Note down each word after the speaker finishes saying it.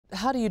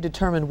how do you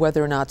determine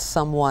whether or not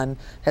someone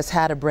has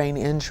had a brain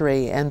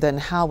injury, and then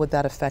how would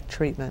that affect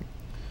treatment?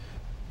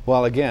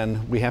 Well,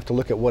 again, we have to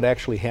look at what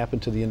actually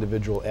happened to the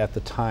individual at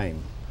the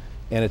time.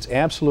 And it's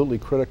absolutely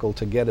critical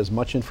to get as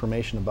much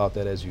information about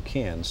that as you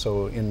can.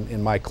 So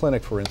in my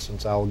clinic, for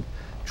instance, I'll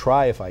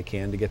try, if I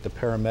can, to get the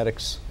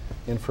paramedics'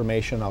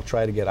 information. I'll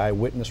try to get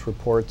eyewitness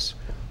reports.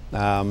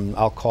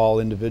 I'll call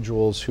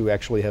individuals who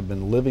actually have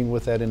been living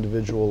with that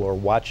individual or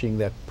watching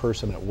that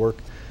person at work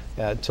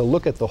to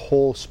look at the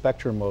whole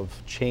spectrum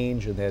of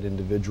change in that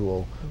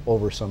individual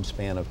over some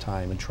span of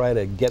time and try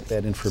to get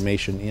that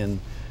information in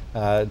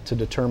to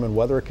determine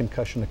whether a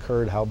concussion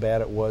occurred, how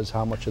bad it was,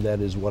 how much of that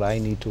is what I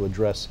need to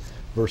address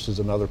versus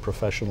another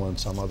professional in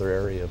some other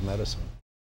area of medicine.